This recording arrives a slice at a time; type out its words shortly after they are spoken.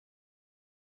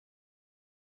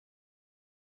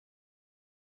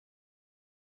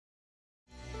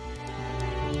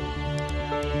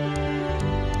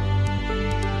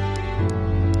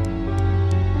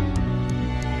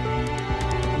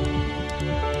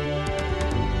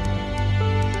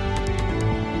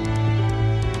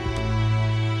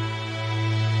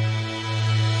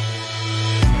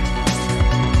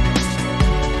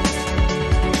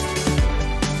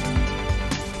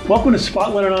Welcome to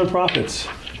Spotlight on Nonprofits,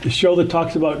 the show that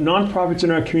talks about nonprofits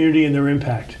in our community and their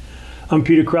impact. I'm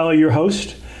Peter Crowley, your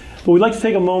host, but we'd like to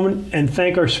take a moment and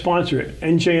thank our sponsor,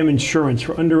 NJM Insurance,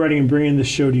 for underwriting and bringing this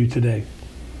show to you today.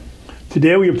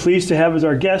 Today we are pleased to have as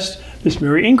our guest Miss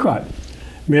Mary Inkrot.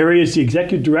 Mary is the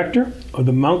Executive Director of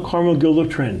the Mount Carmel Guild of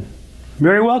Trenton.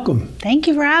 Mary, welcome. Thank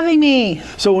you for having me.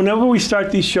 So whenever we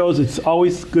start these shows, it's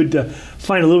always good to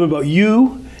find a little bit about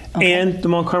you and the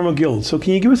Mount Carmel Guild. So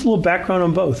can you give us a little background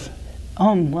on both?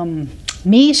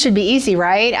 Me should be easy,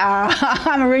 right?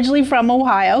 I'm originally from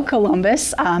Ohio,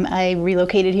 Columbus. I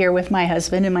relocated here with my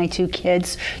husband and my two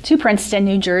kids to Princeton,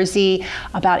 New Jersey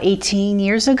about 18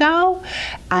 years ago.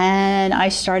 And I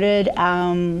started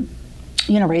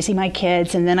raising my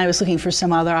kids, and then I was looking for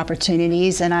some other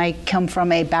opportunities, and I come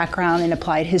from a background in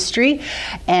applied history,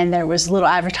 and there was a little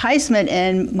advertisement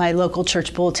in my local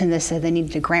church bulletin that said they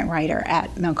needed a grant writer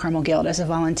at Mount Carmel Guild as a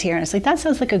volunteer, and I was like, that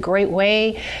sounds like a great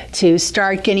way to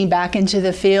start getting back into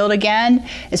the field again,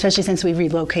 especially since we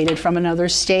relocated from another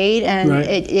state, and right.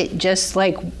 it just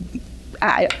like,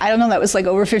 I don't know, that was like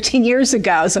over 15 years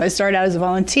ago. So I started out as a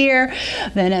volunteer,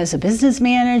 then as a business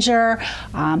manager,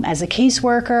 as a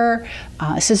caseworker,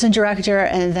 assistant director,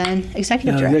 and then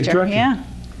executive director. Yeah.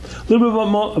 A little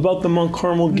bit about the Mount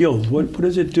Carmel Guild. What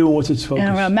does it do and what's its focus?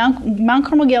 Mount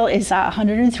Carmel Guild is a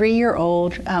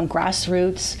 103-year-old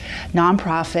grassroots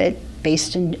nonprofit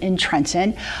based in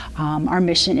Trenton. Our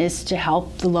mission is to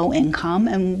help the low income,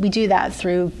 and we do that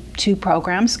through two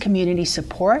programs: community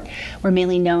support. We're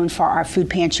mainly known for our food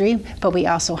pantry, but we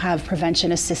also have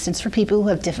prevention assistance for people who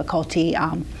have difficulty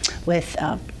with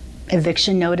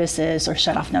eviction notices or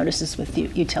shut-off notices with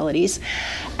utilities.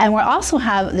 And we also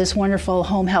have this wonderful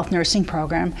home health nursing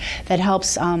program that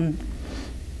helps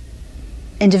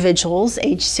individuals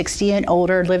age 60 and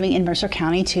older living in Mercer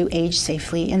County to age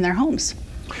safely in their homes.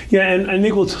 Yeah, and I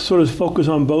think we'll sort of focus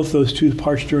on both those two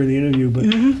parts during the interview, but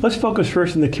let's focus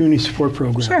first on the community support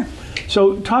program. Sure.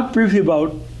 So talk briefly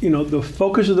about, the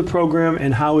focus of the program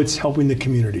and how it's helping the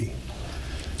community.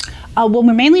 Well,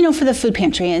 we're mainly known for the food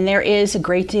pantry, and there is a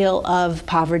great deal of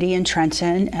poverty in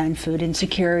Trenton, and food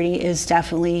insecurity is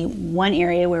definitely one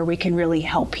area where we can really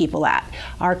help people at.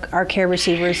 Our care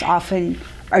receivers often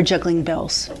are juggling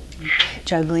bills,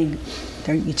 juggling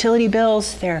their utility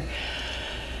bills, their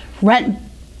rent.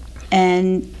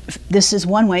 And this is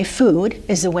one way. Food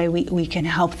is the way we can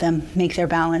help them make their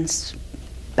balance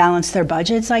their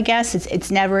budgets, I guess. It's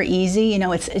never easy.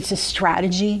 It's a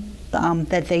strategy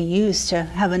that they use to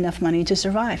have enough money to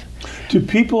survive. Do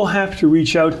people have to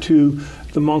reach out to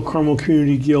the Mount Carmel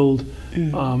Community Guild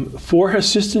for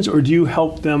assistance, or do you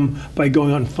help them by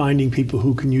going out and finding people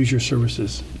who can use your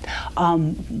services?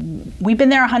 We've been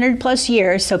there 100 plus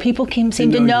years, so people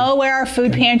seem to know where our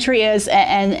food pantry is,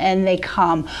 and they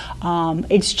come.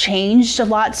 It's changed a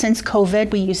lot since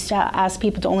COVID. We used to ask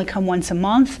people to only come once a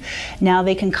month. Now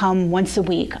they can come once a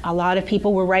week. A lot of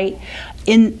people were right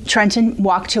in Trenton,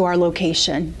 walk to our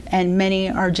location, and many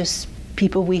are just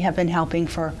people we have been helping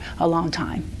for a long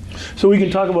time. So we can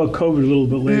talk about COVID a little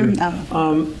bit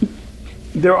later.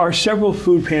 There are several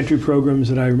food pantry programs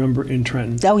that I remember in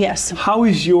Trenton. Oh, yes. How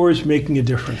is yours making a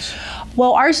difference?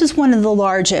 Well, ours is one of the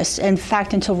largest. In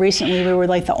fact, until recently, we were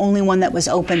like the only one that was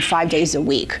open 5 days a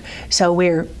week. So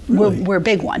we're a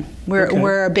big one.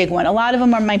 We're a big one. A lot of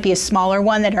them might be a smaller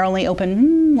one that are only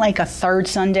open like a third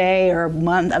Sunday or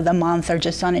month of the month, or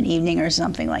just on an evening or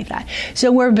something like that.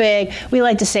 So we're big. We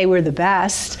like to say we're the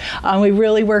best. We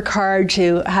really work hard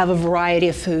to have a variety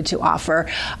of food to offer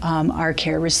our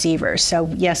care receivers. So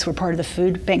yes, we're part of the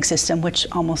food bank system, which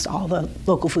almost all the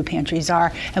local food pantries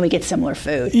are, and we get similar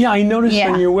food. Yeah, I noticed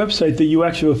on your website that you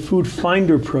actually have a food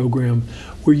finder program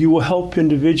where you will help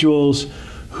individuals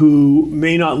who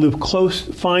may not live close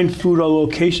find food or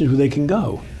locations where they can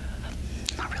go.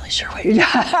 Sure.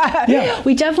 Yeah.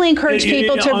 We definitely encourage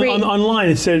people to read. Online,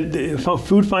 it said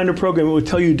Food Finder program. It would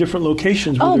tell you different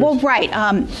locations. Oh, well,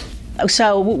 right.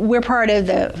 So we're part of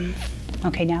the.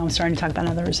 Okay, now I'm starting to talk about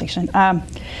another organization.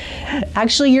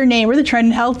 Actually, your name, we're the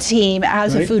Trenton Health Team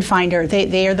as a food finder.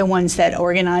 They are the ones that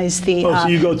organize the so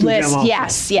you go through list. Them also.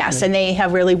 Yes, okay. And they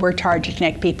have really worked hard to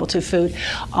connect people to food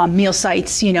meal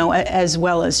sites, as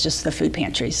well as just the food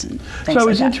pantries and things So I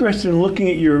was like interested in looking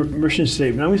at your mission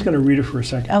statement. I'm just going to read it for a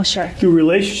second. Oh, sure. Through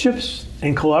relationships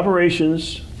and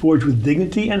collaborations forged with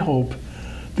dignity and hope,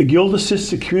 the Guild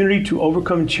assists the community to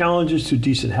overcome challenges to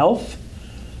decent health,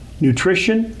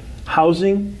 nutrition,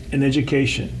 housing, and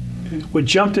education. What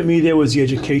jumped at me there was the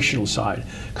educational side,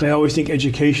 because I always think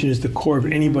education is the core of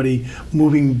anybody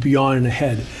moving beyond and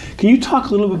ahead. Can you talk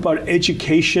a little bit about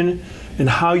education and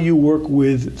how you work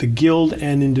with the Guild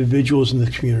and individuals in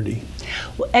the community?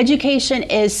 Well, education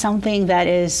is something that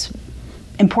is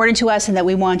important to us and that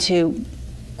we want to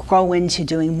grow into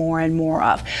doing more and more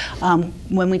of.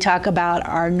 When we talk about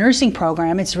our nursing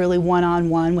program, it's really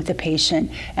one-on-one with the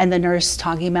patient and the nurse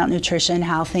talking about nutrition,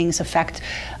 how things affect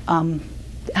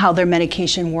how their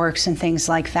medication works and things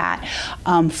like that.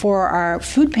 For our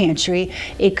food pantry,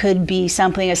 it could be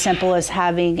something as simple as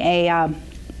having a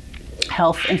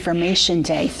health information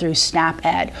day through SNAP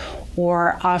Ed,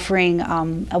 or offering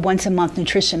a once-a-month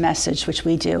nutrition message, which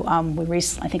we do. I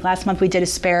think last month we did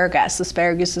asparagus.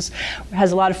 Asparagus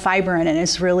has a lot of fiber in it, and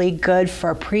it's really good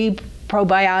for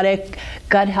probiotic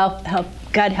gut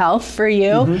health for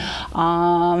you.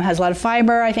 Has a lot of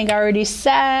fiber, I think I already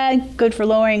said, good for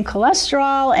lowering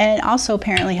cholesterol, and also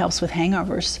apparently helps with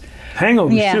hangovers.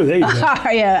 Hangovers too, there you go.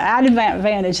 Added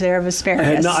advantage there of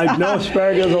asparagus. I know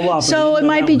asparagus a lot. So it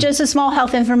might be just a small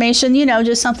health information,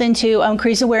 just something to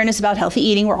increase awareness about healthy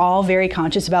eating. We're all very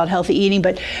conscious about healthy eating,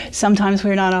 but sometimes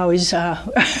we're not always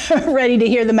ready to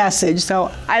hear the message. So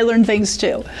I learned things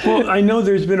too. Well, I know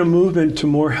there's been a movement to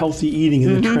more healthy eating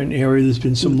in the Trenton area. There's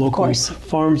been some local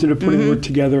farms that are putting work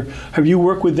together. Have you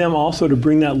worked with them also to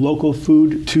bring that local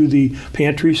food to the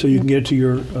pantry so you can get it to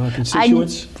your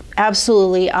constituents?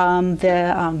 Absolutely.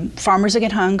 The Farmers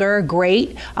Against Hunger,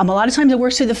 great. A lot of times it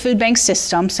works through the food bank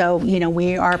system, so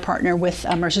we are a partner with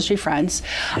Mercer Street Friends.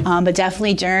 But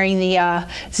definitely during the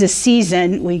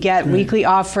season, we get weekly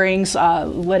offerings.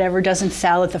 Whatever doesn't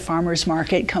sell at the farmers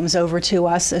market comes over to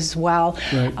us as well.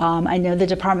 Right. I know the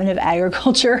Department of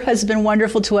Agriculture has been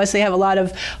wonderful to us. They have a lot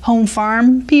of home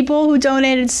farm people who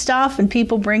donated stuff, and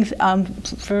people bring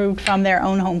food from their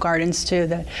own home gardens too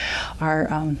that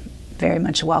are very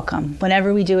much welcome.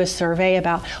 Whenever we do a survey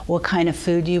about what kind of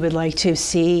food you would like to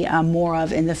see more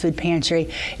of in the food pantry,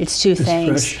 it's two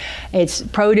things. Fresh. It's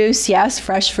produce, yes,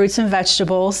 fresh fruits and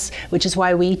vegetables, which is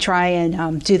why we try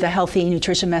and do the healthy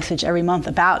nutrition message every month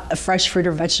about a fresh fruit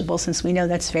or vegetable, since we know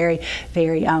that's very,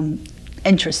 very of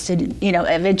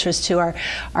interest to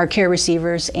our care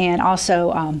receivers, and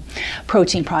also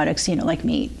protein products, like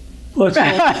meat. Well,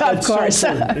 that's of course.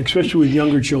 so important, especially with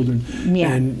younger children,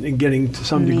 and getting to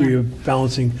some degree of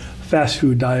balancing fast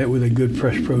food diet with a good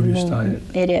fresh produce diet.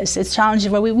 It is. It's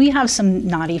challenging. But we have some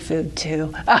naughty food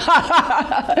too.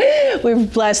 We're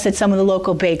blessed that some of the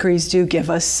local bakeries do give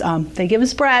us. They give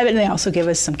us bread, and they also give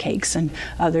us some cakes and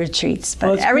other treats.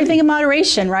 But everything in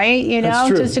moderation, right? That's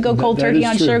true. Just to go cold turkey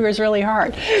on sugar is really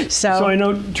hard. So I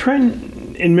know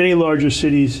Trenton, in many larger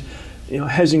cities,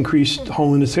 has increased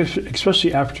homelessness,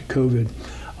 especially after COVID,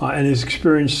 and has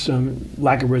experienced some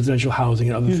lack of residential housing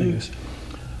and other things.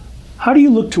 How do you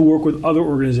look to work with other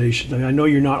organizations? I mean, I know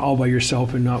you're not all by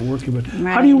yourself and not working, but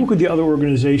how do you work with the other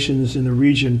organizations in the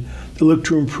region that look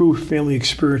to improve family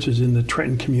experiences in the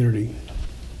Trenton community?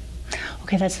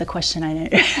 Okay, that's the question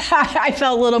I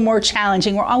felt a little more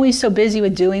challenging. We're always so busy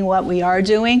with doing what we are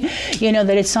doing,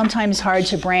 that it's sometimes hard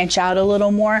to branch out a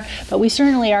little more. But we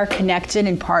certainly are connected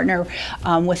and partner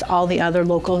with all the other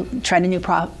local Trenton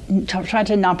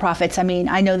nonprofits. I mean,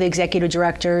 I know the executive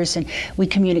directors, and we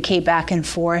communicate back and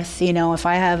forth. If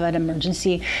I have an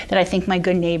emergency that I think my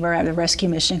good neighbor at the rescue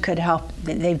mission could help,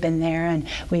 they've been there, and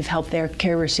we've helped their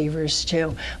care receivers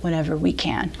too whenever we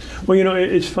can. Well,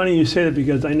 it's funny you say that,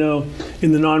 because I know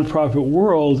in the nonprofit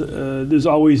world, there's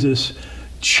always this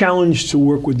challenge to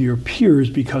work with your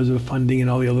peers because of funding and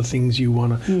all the other things you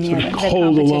want to sort of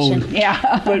hold alone.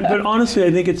 Yeah. but honestly, I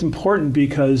think it's important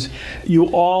because you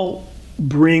all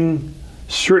bring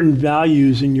certain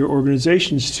values in your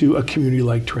organizations to a community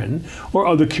like Trenton or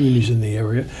other communities in the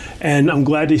area. And I'm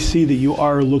glad to see that you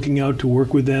are looking out to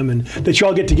work with them and that you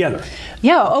all get together.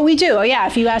 Yeah, we do. Oh, yeah,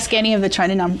 if you ask any of the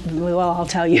Trenton, I'll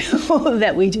tell you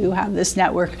that we do have this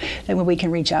network that we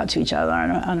can reach out to each other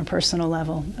on a personal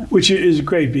level. Which is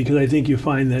great, because I think you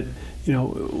find that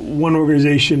one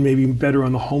organization may be better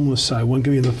on the homeless side, one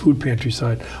can be on the food pantry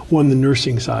side, one the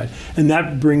nursing side. And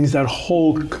that brings that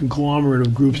whole conglomerate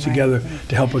of groups together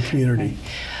to help a community.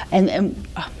 Right. And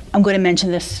I'm going to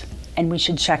mention this, and we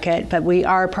should check it, but we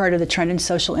are part of the Trenton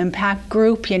Social Impact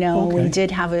Group. We did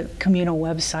have a communal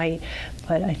website,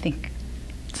 but I think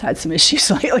it's had some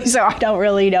issues lately, so I don't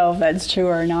really know if that's true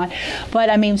or not. But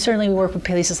I mean, certainly we work with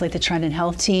places like the Trenton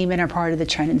Health Team and are part of the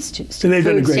Trenton food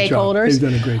stakeholders. They've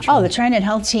done a great job. Oh, the Trenton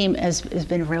Health Team has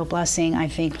been a real blessing, I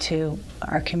think, to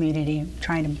our community,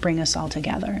 trying to bring us all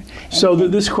together. So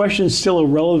this question is still a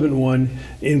relevant one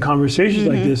in conversations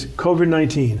like this.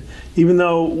 COVID-19, even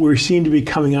though we seem to be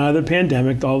coming out of the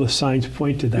pandemic, all the signs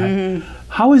point to that.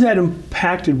 How has that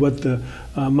impacted what the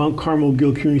Mount Carmel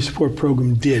Guild Community Support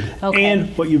Program did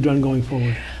and what you've done going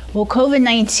forward? Well,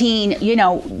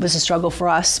 COVID-19, was a struggle for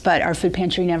us, but our food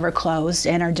pantry never closed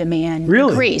and our demand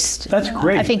increased. That's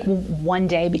great. I think one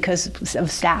day because of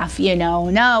staff,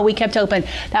 no, we kept open.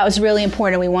 That was really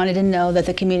important. We wanted to know that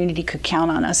the community could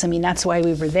count on us. I mean, that's why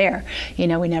we were there. We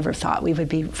never thought we would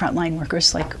be frontline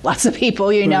workers like lots of people,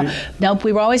 Right. Nope,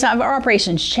 we were always, our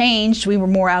operations changed. We were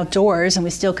more outdoors and we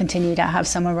still continue to have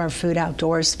some of our food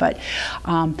outdoors. But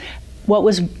what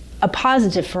was a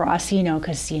positive for us,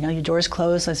 because, your doors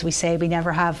closed, as we say, we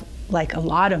never have like a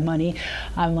lot of money.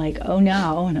 I'm like, oh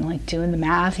no, and I'm like doing the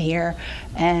math here.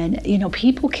 And,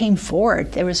 people came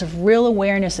forward. There was a real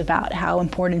awareness about how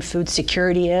important food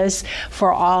security is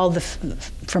for all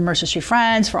for Mercer Street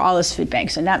Friends, for all those food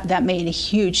banks. And that made a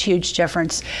huge, huge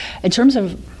difference in terms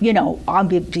of, I'll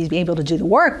be able to do the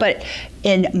work, but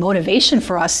in motivation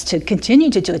for us to continue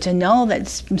to do it, to know that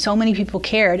so many people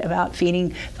cared about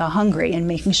feeding the hungry and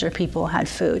making sure people had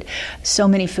food. So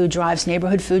many food drives,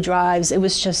 neighborhood food drives. It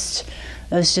was just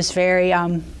very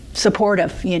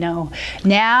supportive,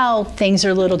 Now things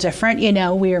are a little different,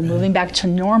 we are moving back to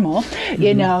normal,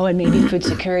 and maybe food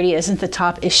security isn't the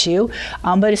top issue,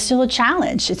 but it's still a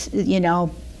challenge. It's,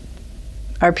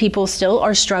 our people still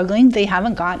are struggling. They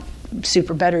haven't got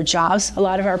super better jobs. A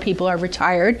lot of our people are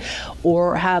retired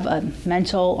or have a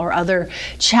mental or other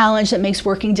challenge that makes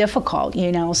working difficult,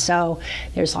 so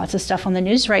there's lots of stuff on the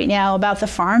news right now about the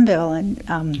Farm Bill and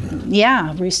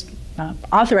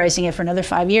authorizing it for another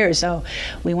 5 years. So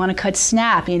we want to cut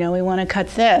SNAP, we want to cut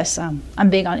this. I'm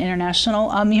big on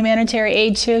international humanitarian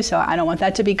aid too, so I don't want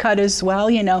that to be cut as well.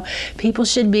 People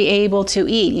should be able to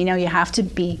eat. You have to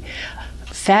be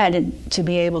fed and to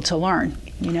be able to learn.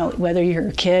 Whether you're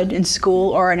a kid in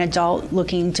school or an adult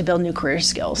looking to build new career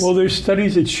skills. Well, there's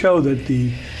studies that show that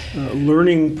the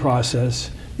learning process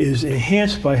is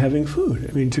enhanced by having food.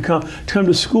 I mean, to come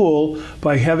to school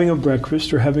by having a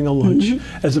breakfast or having a lunch,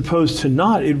 as opposed to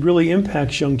not, it really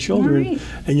impacts young children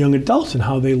and young adults and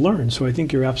how they learn. So I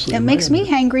think you're absolutely right. It makes me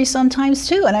hangry sometimes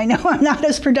too, and I know I'm not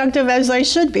as productive as I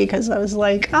should be because I was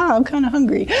like, I'm kind of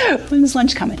hungry. When's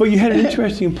lunch coming? But you had an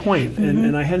interesting point,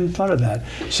 and I hadn't thought of that.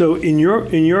 So in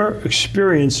your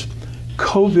experience,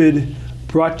 COVID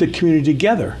brought the community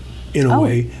together in a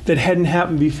way that hadn't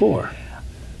happened before.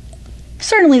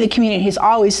 Certainly the community has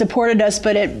always supported us,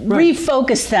 but it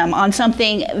refocused them on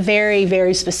something very,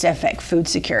 very specific, food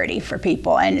security for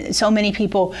people. And so many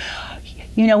people,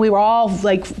 we were all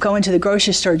like going to the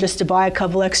grocery store just to buy a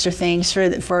couple extra things for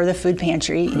the food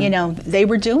pantry. They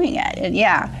were doing it. And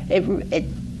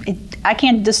I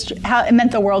can't how it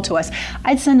meant the world to us.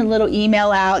 I'd send a little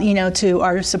email out, to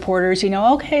our supporters,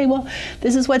 okay, well,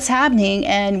 this is what's happening,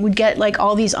 and we'd get like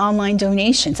all these online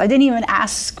donations. I didn't even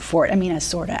ask for it. I mean, I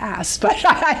sort of asked, but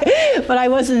I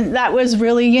wasn't. That was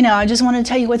really, I just wanted to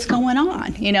tell you what's going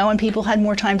on, and people had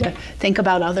more time to think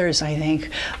about others. I think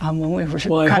when we were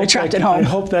kind of trapped at home. I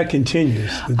hope that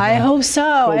continues. I hope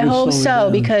so. I hope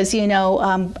so because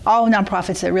all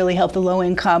nonprofits that really help the low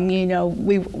income,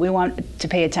 we want to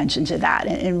pay attention to that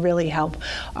and really help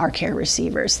our care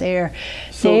receivers. They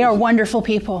are wonderful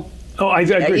people. Oh, I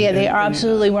agree. Yeah, they are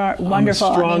absolutely wonderful.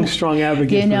 I'm a strong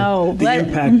advocate for the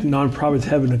impact nonprofits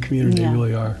have in the community. They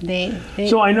really are.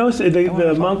 So I noticed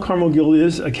the Mount Carmel Guild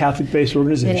is a Catholic-based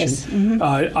organization. It is.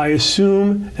 I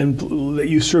assume that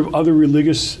you serve other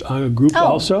religious groups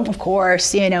also? Of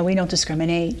course. We don't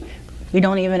discriminate. We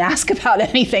don't even ask about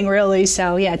anything really.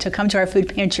 So to come to our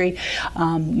food pantry,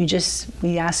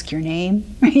 we ask your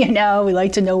name. We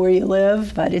like to know where you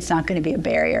live, but it's not going to be a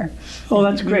barrier. Oh,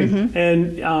 that's great.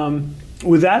 And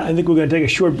with that, I think we're going to take a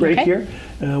short break here.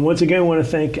 Once again, I want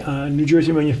to thank New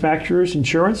Jersey Manufacturers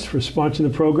Insurance for sponsoring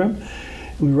the program.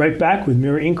 We'll be right back with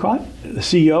Mary Inkrot, the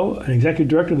CEO and Executive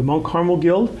Director of the Mount Carmel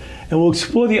Guild, and we'll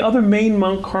explore the other main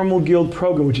Mount Carmel Guild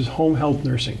program, which is home health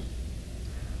nursing.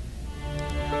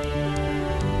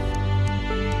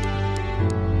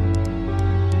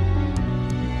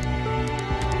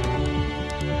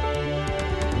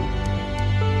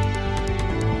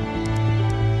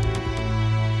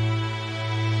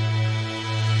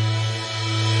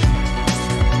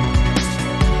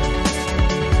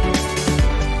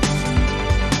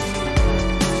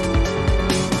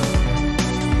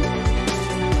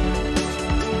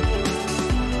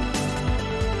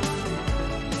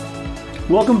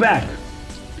 Welcome back.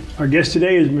 Our guest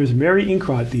today is Ms. Mary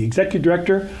Inkrot, the Executive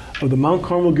Director of the Mount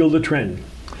Carmel Guild of Trenton.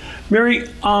 Mary,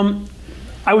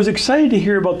 I was excited to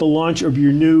hear about the launch of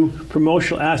your new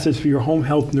promotional assets for your home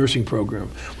health nursing program.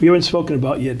 We haven't spoken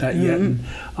about that yet.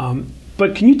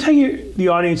 But can you tell the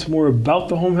audience more about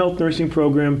the home health nursing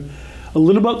program, a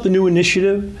little about the new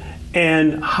initiative,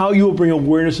 and how you will bring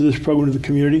awareness of this program to the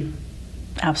community?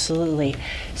 Absolutely.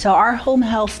 So our home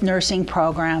health nursing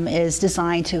program is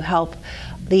designed to help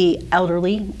the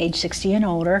elderly, age 60 and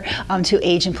older, to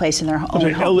age in place in their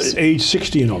own homes. Age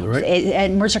 60 and older, right?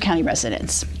 And Mercer County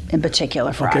residents in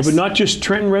particular for us. Okay, but not just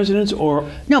Trenton residents, or?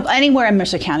 No, anywhere in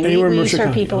Mercer County. Anywhere in we Mercer serve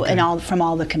County. people Okay. from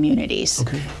all the communities.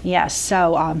 Okay. Yes,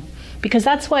 so because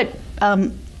that's what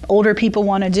older people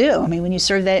want to do. I mean, when you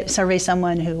survey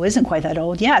someone who isn't quite that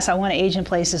old, yes, I want to age in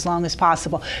place as long as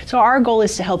possible. So our goal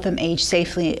is to help them age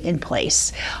safely in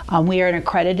place. We are an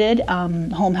accredited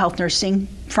home health nursing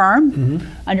firm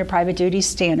under private duty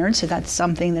standards, so that's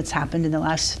something that's happened in the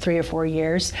last 3 or 4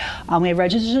 years. We have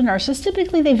registered nurses.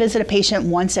 Typically, they visit a patient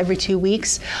once every 2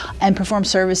 weeks and perform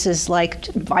services like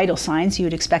vital signs, you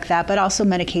would expect that, but also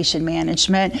medication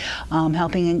management,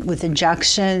 helping with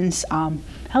injections,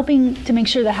 helping to make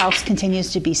sure the house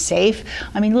continues to be safe.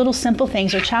 I mean, little simple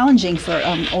things are challenging for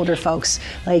older folks,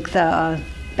 like the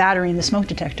battery in the smoke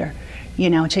detector. You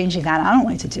know, changing that. I don't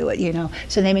like to do it, you know.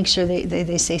 So they make sure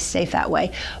they stay safe that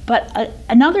way. But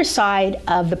another side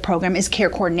of the program is care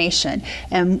coordination.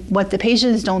 And what the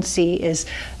patients don't see is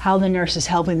how the nurse is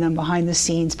helping them behind the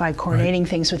scenes by coordinating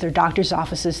things with their doctor's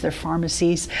offices, their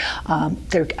pharmacies,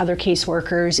 their other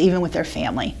caseworkers, even with their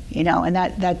family, you know, and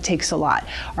that takes a lot.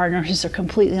 Our nurses are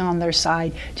completely on their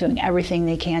side, doing everything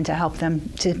they can to help them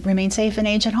to remain safe and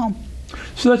age at home.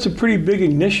 So that's a pretty big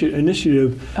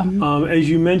initiative. As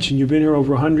you mentioned, you've been here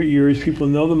over 100 years. People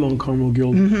know the Mount Carmel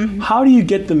Guild. How do you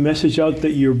get the message out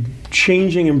that you're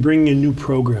changing and bringing a new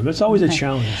program? That's always a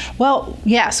challenge. Well,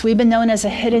 yes, we've been known as a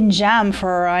hidden gem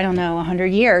for, I don't know, 100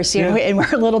 years, you know, and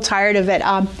we're a little tired of it.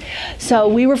 So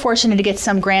we were fortunate to get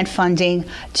some grant funding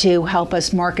to help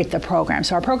us market the program.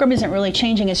 So our program isn't really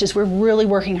changing, it's just we're really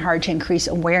working hard to increase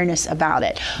awareness about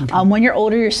it. When you're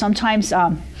older, you're sometimes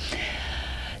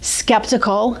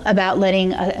skeptical about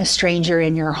letting a stranger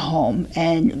in your home,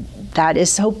 and that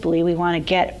is hopefully we want to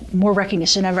get more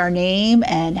recognition of our name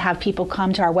and have people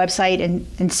come to our website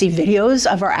and see videos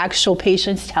of our actual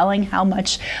patients telling how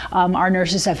much our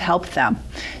nurses have helped them.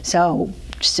 So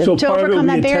to overcome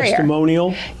that barrier.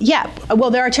 Testimonial? Yeah, well,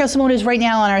 there are testimonials right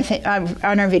now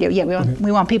on our video. Yeah,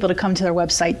 we want people to come to their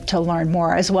website to learn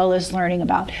more, as well as learning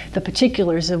about the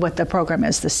particulars of what the program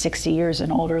is, the 60 years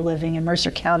and older living in Mercer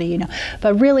County, you know.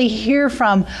 But really hear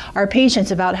from our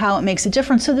patients about how it makes a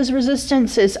difference so this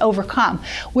resistance is overcome.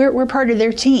 We're part of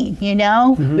their team, you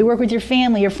know. We work with your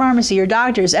family, your pharmacy, your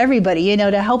doctors, everybody, you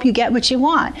know, to help you get what you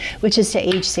want, which is to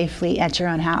age safely at your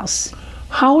own house.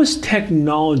 How has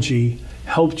technology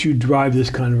helped you drive this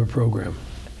kind of a program?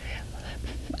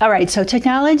 All right, so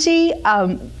technology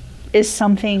is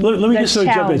something Let me that's just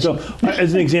jump in. So,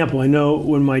 as an example, I know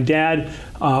when my dad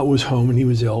was home and he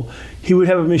was ill, he would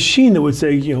have a machine that would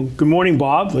say, you know, good morning,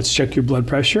 Bob, let's check your blood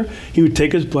pressure. He would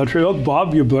take his blood pressure, oh,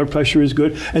 Bob, your blood pressure is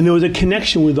good. And there was a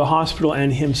connection with the hospital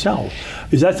and himself.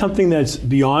 Is that something that's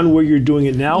beyond where you're doing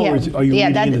it now, or are you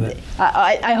leading into that?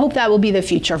 I hope that will be the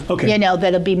future. Okay. You know,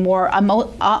 that'll be more,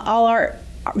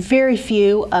 very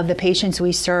few of the patients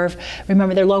we serve,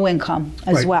 remember they're low income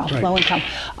as well, low income,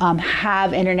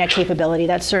 have internet capability.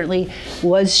 That certainly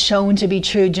was shown to be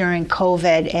true during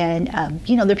COVID. And,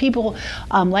 you know, there are people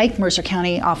like Mercer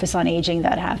County Office on Aging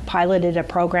that have piloted a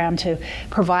program to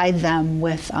provide them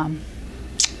with those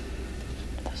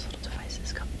little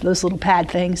devices, those little pad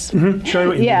things. Sure,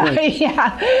 what you mean, right.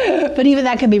 Yeah. But even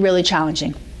that can be really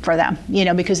challenging for them, you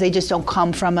know, because they just don't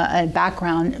come from a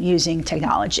background using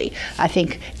technology. I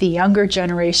think the younger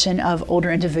generation of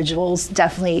older individuals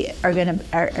definitely are going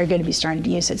to be starting to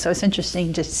use it. So it's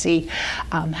interesting to see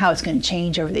how it's going to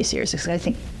change over these years. Because I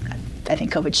think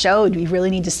COVID showed we really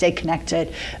need to stay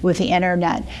connected with the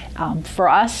internet. For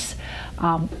us,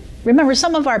 remember,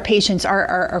 some of our patients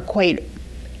are quite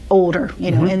older,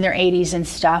 you know, in their 80s and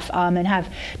stuff, and have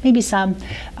maybe some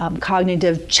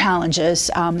cognitive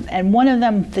challenges. And one of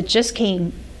them that just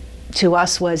came to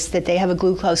us was that they have a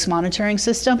glucose monitoring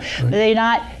system, but they're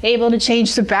not able to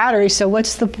change the battery. So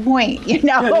what's the point, you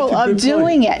know, of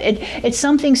doing it? It's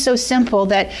something so simple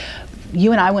that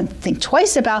you and I wouldn't think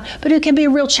twice about, but it can be a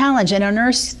real challenge. And a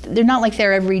nurse, they're not like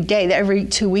they're every day, they're every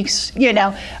 2 weeks, you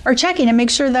know, are checking to make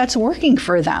sure that's working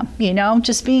for them, you know,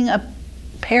 just being a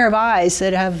pair of eyes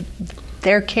that have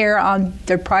their care on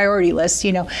their priority list,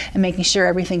 you know, and making sure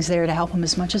everything's there to help them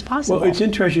as much as possible. Well, it's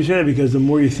interesting you say that, because the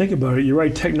more you think about it, you're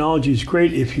right, technology is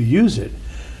great if you use it.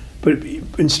 But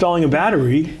installing a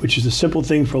battery, which is a simple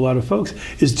thing for a lot of folks,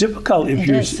 is difficult if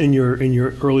you're in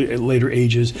your later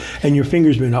ages and your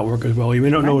fingers may not work as well. You may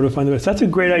not know where to find the best. That's a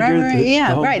great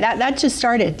idea. Right. That just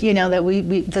started. You know, that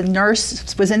the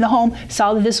nurse was in the home,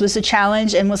 saw that this was a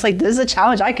challenge, and was like, "This is a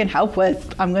challenge I can help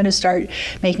with. I'm going to start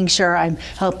making sure I'm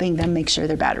helping them make sure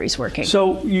their battery's working."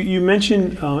 So you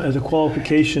mentioned as a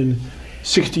qualification,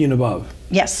 60 and above.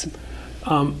 Yes.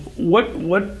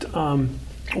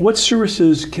 What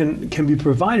services can be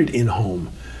provided in home?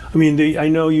 I mean, I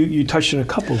know you touched on a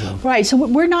couple of them. Right. So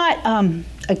we're not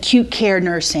acute care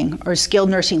nursing or skilled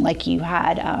nursing like you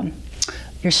had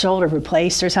your shoulder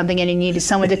replaced or something and you needed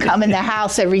someone to come in the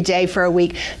house every day for a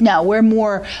week. No, we're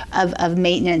more of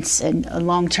maintenance and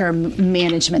long-term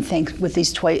management things with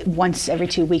these once every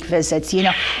 2 week visits. You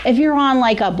know, if you're on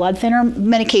like a blood thinner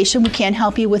medication, we can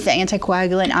help you with the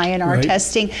anticoagulant INR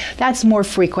testing. That's more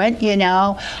frequent, you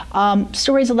know.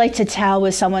 Stories I'd like to tell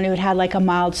with someone who had like a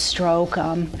mild stroke.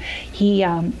 He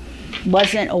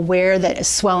wasn't aware that a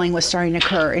swelling was starting to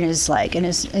occur in his leg, and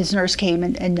his nurse came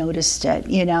and noticed it,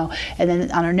 you know, and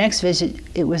then on our next visit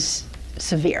it was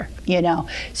severe, you know,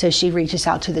 so she reaches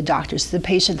out to the doctors. The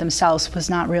patient themselves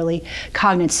was not really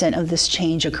cognizant of this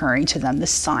change occurring to them, this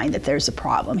sign that there's a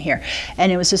problem here,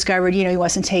 and it was discovered, you know, he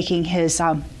wasn't taking his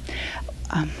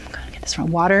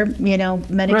water, you know,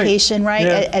 medication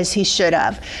as he should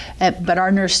have, but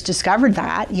our nurse discovered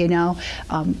that, you know,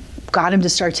 got him to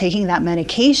start taking that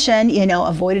medication, you know,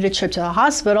 avoided a trip to the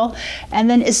hospital, and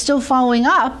then is still following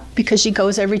up because she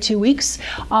goes every 2 weeks.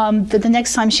 That the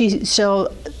next time she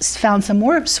found some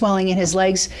more swelling in his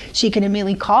legs, she can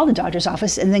immediately call the doctor's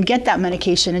office and then get that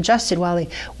medication adjusted while they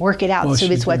work it out so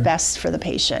it's what's best for the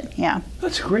patient. Yeah.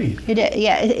 That's great.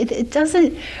 It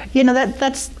doesn't, you know,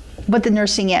 that's what the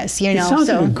nursing is, you know. It sounds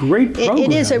like a great program.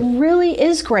 It is. It really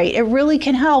is great. It really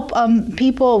can help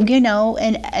people, you know,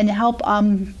 and help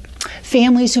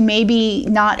families who maybe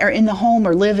not are in the home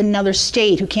or live in another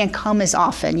state who can't come as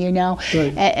often, you know,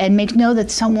 and know that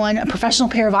someone, a professional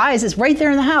pair of eyes, is right there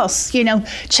in the house, you know,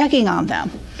 checking on them.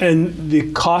 And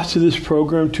the cost of this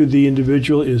program to the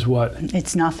individual is what?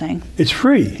 It's nothing. It's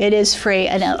free. It is free,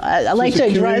 and I like to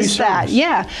address that.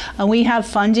 Yeah, we have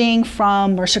funding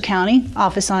from Mercer County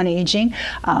Office on Aging.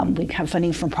 We have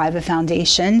funding from private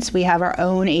foundations. We have our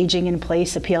own Aging in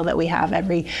Place appeal that we have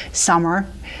every summer,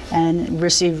 and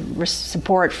receive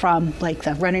support from like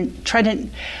the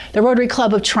Trenton. The Rotary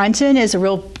Club of Trenton is a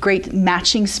real great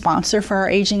matching sponsor for our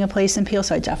Aging in Place appeal.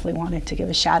 So I definitely wanted to give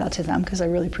a shout out to them because I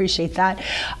really appreciate that.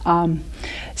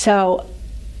 So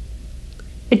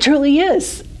it truly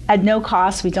is at no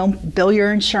cost. We don't bill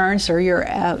your insurance or your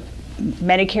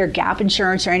Medicare gap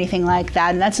insurance or anything like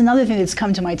that. And that's another thing that's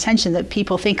come to my attention, that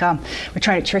people think we're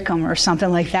trying to trick them or something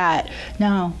like that.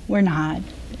 No, we're not.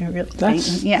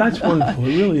 That's wonderful.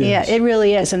 It really is. Yeah, it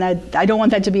really is, and I don't want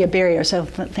that to be a barrier. So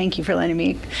thank you for letting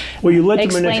me. Well, you led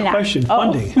to my next question: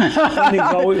 funding.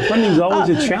 Funding's always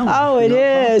a challenge. Oh, it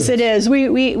is. It is.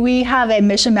 We have a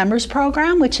mission members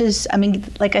program, which is, I mean,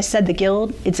 like I said, the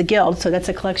guild. It's a guild, so that's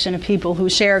a collection of people who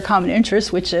share a common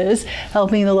interest, which is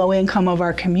helping the low income of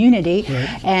our community,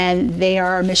 and they are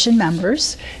our mission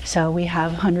members. So we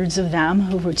have hundreds of them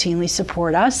who routinely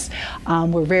support us.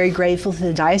 We're very grateful to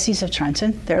the Diocese of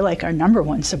Trenton. They're like our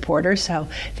 #1 supporter, so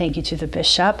thank you to the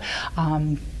bishop.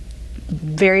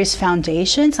 Various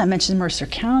foundations, I mentioned Mercer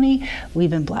County. We've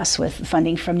been blessed with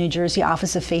funding from New Jersey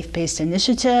Office of Faith-Based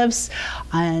Initiatives,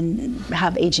 and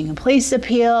have Aging in Place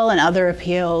appeal and other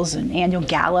appeals, and annual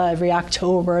gala every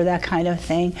October, that kind of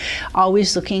thing.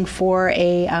 Always looking for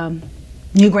a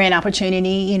new grant opportunity,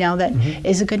 you know, that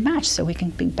is a good match, so we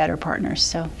can be better partners.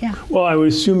 So yeah. Well, I would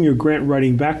assume your grant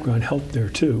writing background helped there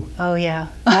too. Oh yeah.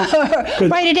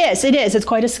 Right, it is. It's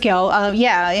quite a skill.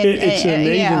 It's an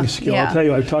amazing skill. I'll tell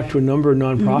you, I've talked to a number of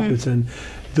nonprofits, and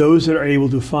those that are able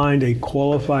to find a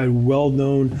qualified,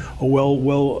 well-known, a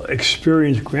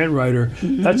well-experienced grant writer,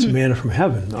 that's manna from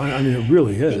heaven. I mean, it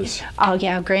really is. Oh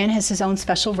yeah, Grant has his own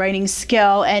special writing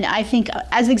skill, and I think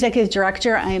as executive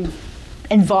director, I'm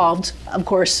involved, of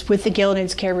course, with the Guild and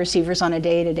its care receivers on a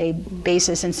day-to-day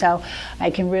basis, and so I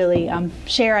can really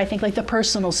share, I think, like the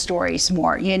personal stories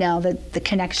more, you know, the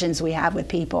connections we have with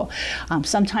people.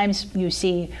 Sometimes you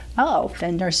see,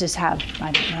 the nurses have,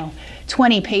 I don't know,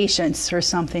 20 patients or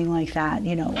something like that,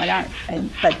 you know,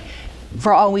 but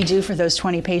for all we do for those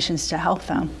 20 patients to help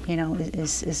them, you know,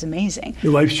 is amazing.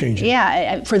 Your life's changing.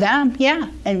 Yeah, for them,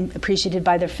 and appreciated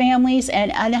by their families, and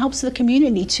it helps the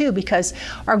community too, because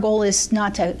our goal is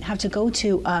not to have to go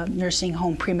to a nursing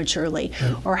home prematurely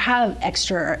or have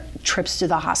extra trips to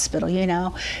the hospital, you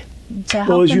know. to help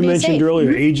Well, as them you be mentioned safe.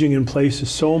 earlier, aging in place is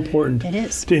so important It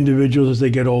is. to individuals as they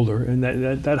get older, and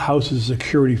that house is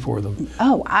security for them.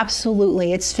 Oh,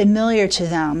 absolutely. It's familiar to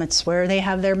them. It's where they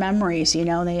have their memories,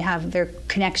 they have their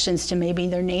connections to maybe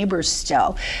their neighbors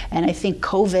still. And I think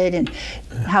COVID and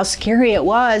how scary it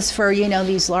was for,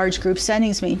 these large group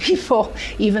settings made people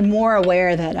even more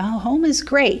aware that, home is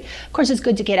great. Of course, it's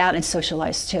good to get out and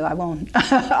socialize too. I won't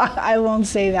I won't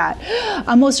say that.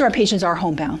 Most of our patients are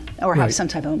homebound or have some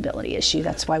type of mobility issue.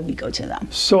 That's why we go to them.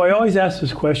 So I always ask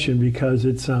this question because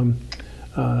it's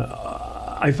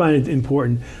I find it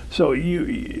important. So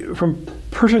you from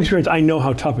personal experience, I know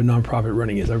how tough a nonprofit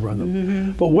running is. I've run them.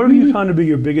 Mm-hmm. But what have you found to be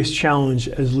your biggest challenge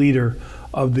as leader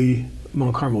of the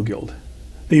Mount Carmel Guild?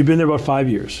 You've been there about 5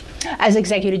 years. As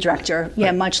executive director,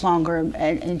 much longer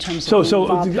in terms of. So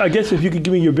I guess if you could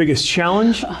give me your biggest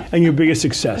challenge and your biggest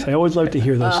success, I always like to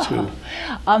hear those two.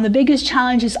 The biggest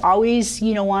challenge is always,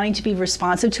 wanting to be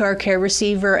responsive to our care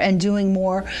receiver and doing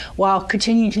more while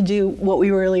continuing to do what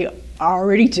we really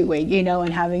already doing,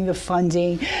 and having the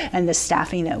funding and the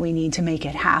staffing that we need to make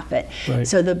it happen. Right.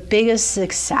 So the biggest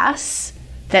success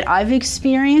that I've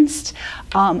experienced,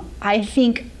 I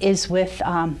think, is with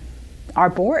our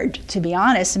board, to be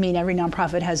honest. I mean, every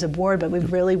nonprofit has a board, but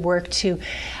we've really worked to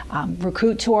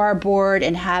recruit to our board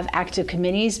and have active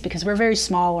committees, because we're a very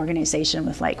small organization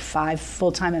with like 5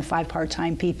 full-time and 5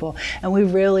 part-time people. And we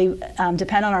really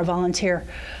depend on our volunteer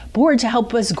board to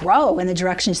help us grow in the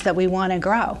directions that we want to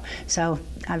grow. So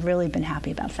I've really been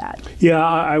happy about that. Yeah,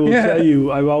 I will tell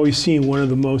you, I've always seen one of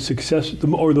the most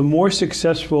successful, or the more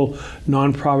successful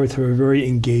nonprofits have a very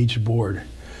engaged board.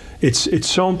 It's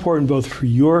so important both for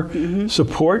your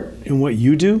support in what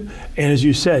you do, and as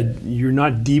you said, you're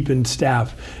not deep in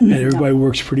staff, and everybody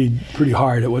works pretty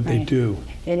hard at what they do.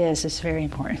 It is. It's very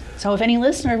important. So if any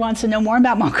listener wants to know more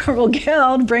about Mount Carmel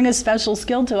Guild, bring a special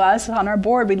skill to us on our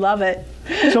board. We'd love it.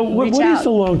 So what is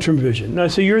the long-term vision? Now,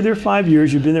 so you're there 5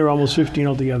 years. You've been there almost 15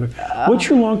 altogether. What's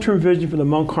your long-term vision for the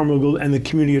Mount Carmel Guild and the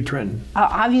community of Trenton?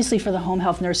 Obviously, for the home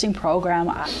health nursing program,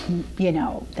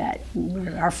 that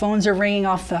our phones are ringing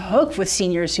off the hook with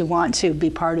seniors who want to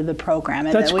be part of the program,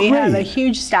 and that we have a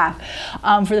huge staff.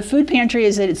 For the food pantry,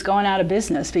 is that it's gone out of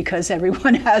business because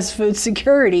everyone has food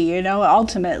security,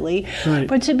 ultimately. Right.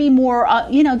 But to be more,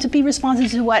 to be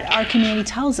responsive to what our community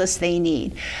tells us they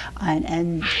need,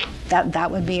 and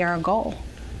that would be our goal.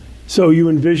 So you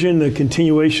envision the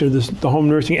continuation of the home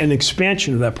nursing and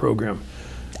expansion of that program?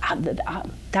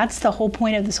 That's the whole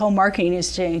point of this whole marketing,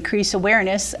 is to increase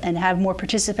awareness and have more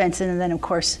participants, and then, of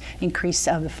course, increase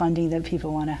the funding that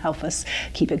people want to help us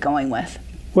keep it going with.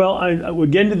 Well, we're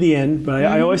getting to the end, but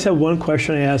I always have one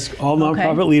question I ask all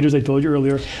nonprofit leaders, I told you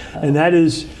earlier, and that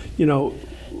is,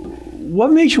 what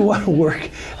makes you want to work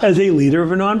as a leader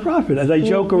of a nonprofit? As I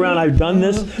joke around, I've done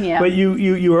this, but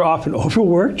you are often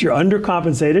overworked, you're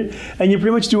undercompensated, and you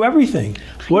pretty much do everything.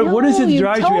 What is it that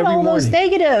drives you every morning? all those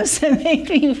negatives and make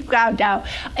me proud now.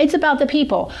 It's about the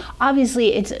people.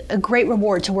 Obviously, it's a great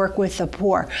reward to work with the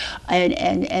poor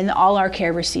and all our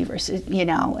care receivers,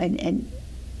 and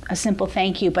a simple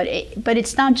thank you, but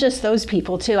it's not just those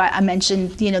people too. I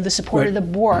mentioned, the support of the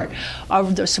board,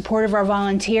 of the support of our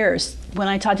volunteers. When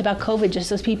I talked about COVID, just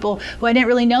those people who I didn't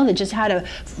really know that just had a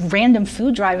random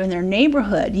food drive in their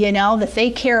neighborhood, that they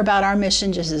care about our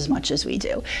mission just as much as we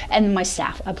do. And my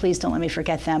staff, please don't let me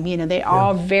forget them. They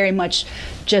are very much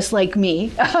just like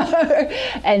me,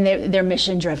 and they're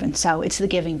mission driven. So it's the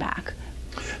giving back.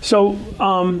 So,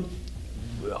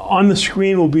 on the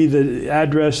screen will be the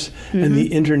address and the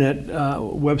internet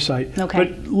website. Okay.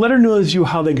 But let her know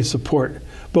how they can support,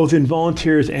 both in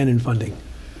volunteers and in funding.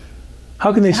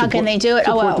 How can they support? How can they do it?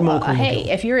 Hey,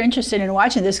 if you're interested in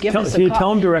watching this, give us a call. Tell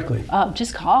them directly.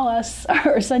 Just call us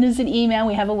or send us an email.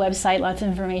 We have a website, lots of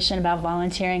information about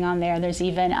volunteering on there. There's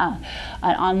even an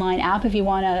online app if you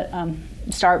want to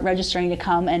start registering to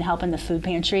come and help in the food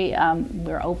pantry.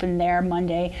 We're open there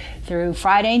Monday through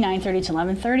Friday, 9:30 to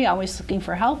 11:30, always looking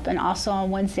for help, and also on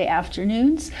Wednesday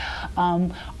afternoons.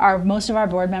 Most of our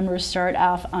board members start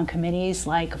off on committees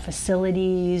like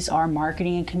facilities, or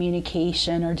marketing and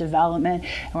communication, or development,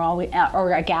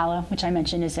 or a gala, which I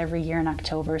mentioned is every year in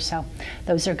October. So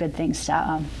those are good things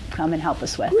to come and help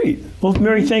us with. Great. Well,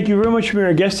 Mary, thank you very much for being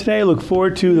our guest today. I look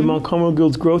forward to the Mount Carmel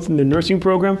Guild's growth in the nursing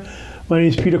program. My name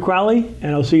is Peter Crowley,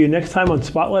 and I'll see you next time on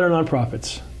Spotlight on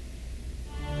Nonprofits.